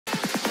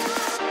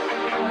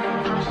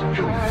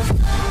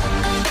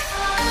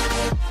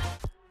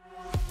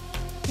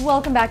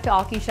Welcome back to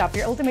Allkeyshop,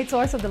 your ultimate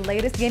source of the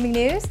latest gaming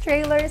news,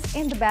 trailers,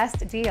 and the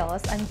best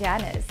deals. I'm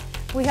Janice.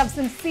 We have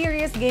some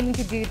serious gaming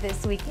to do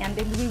this weekend,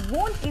 and we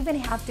won't even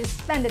have to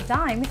spend the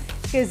time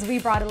because we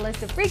brought a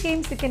list of free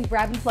games you can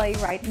grab and play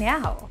right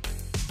now.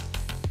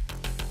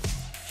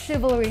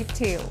 Chivalry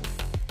 2,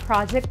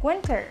 Project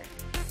Winter,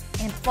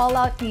 and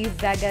Fallout New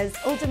Vegas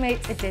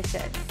Ultimate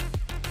Edition.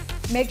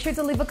 Make sure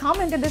to leave a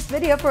comment in this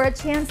video for a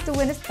chance to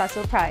win a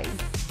special prize.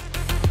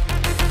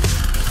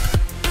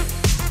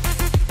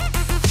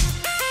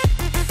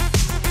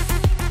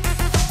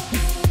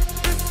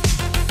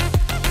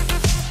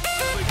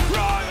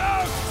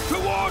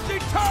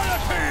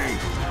 Eternity!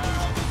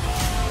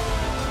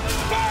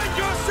 Find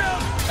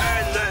yourself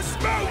in this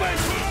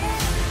moment!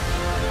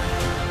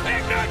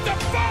 Ignite the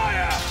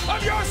fire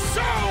of your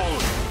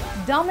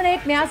soul!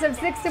 Dominate massive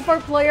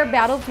 64-player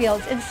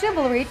battlefields in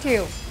Chivalry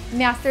 2.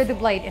 Master the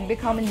blade and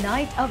become a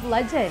Knight of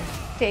Legend.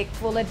 Take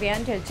full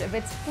advantage of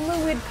its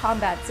fluid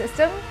combat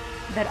system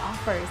that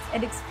offers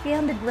an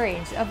expanded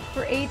range of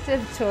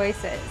creative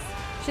choices.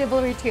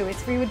 Chivalry 2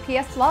 is free with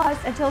PS Plus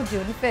until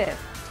June 5th.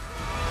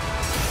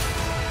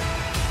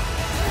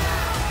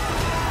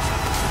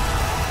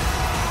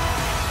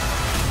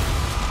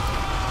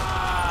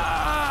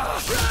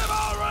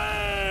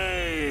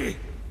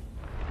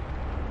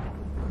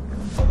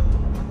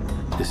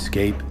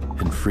 Escape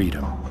and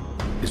freedom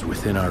is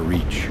within our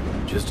reach,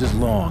 just as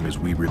long as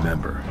we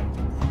remember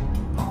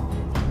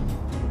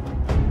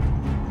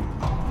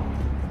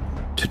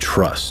to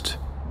trust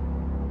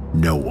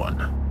no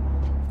one.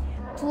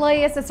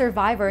 Play as a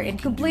survivor in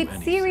complete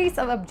series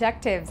of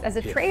objectives as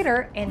a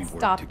traitor and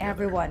stop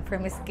everyone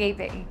from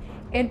escaping.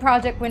 In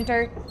Project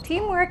Winter,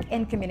 teamwork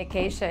and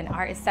communication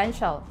are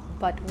essential,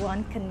 but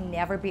one can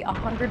never be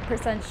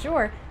 100%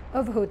 sure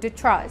of who to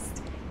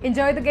trust.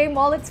 Enjoy the game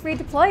while it's free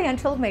to play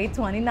until May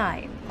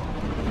 29.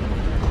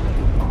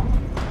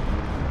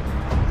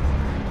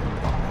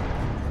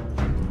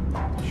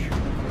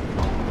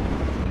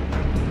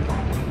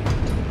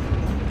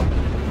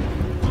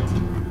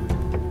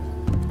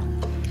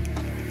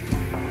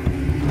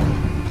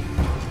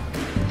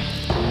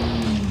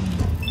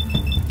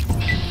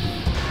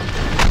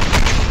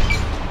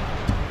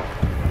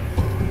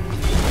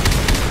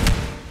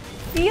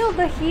 Feel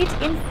the heat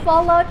in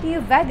Fallout New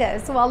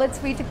Vegas while it's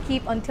free to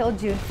keep until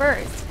June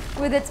 1st.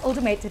 With its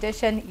Ultimate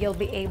Edition, you'll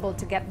be able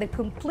to get the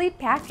complete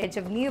package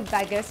of New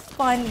Vegas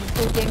fun,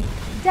 including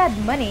Dead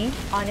Money,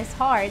 Honest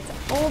Hearts,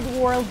 Old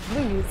World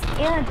Blues,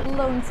 and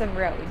Lonesome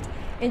Road.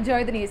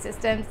 Enjoy the new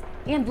systems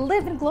and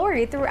live in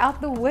glory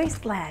throughout the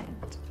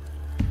wasteland.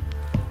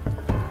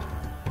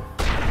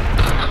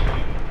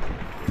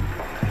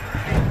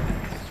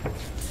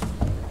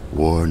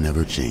 War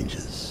never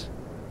changes.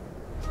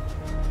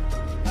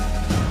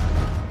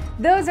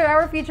 Those are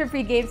our featured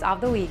free games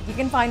of the week. You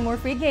can find more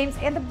free games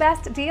and the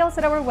best deals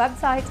at our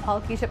website,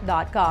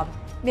 allkeyshop.com.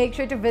 Make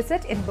sure to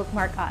visit and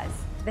bookmark us.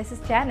 This is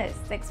Janice.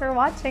 Thanks for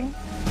watching.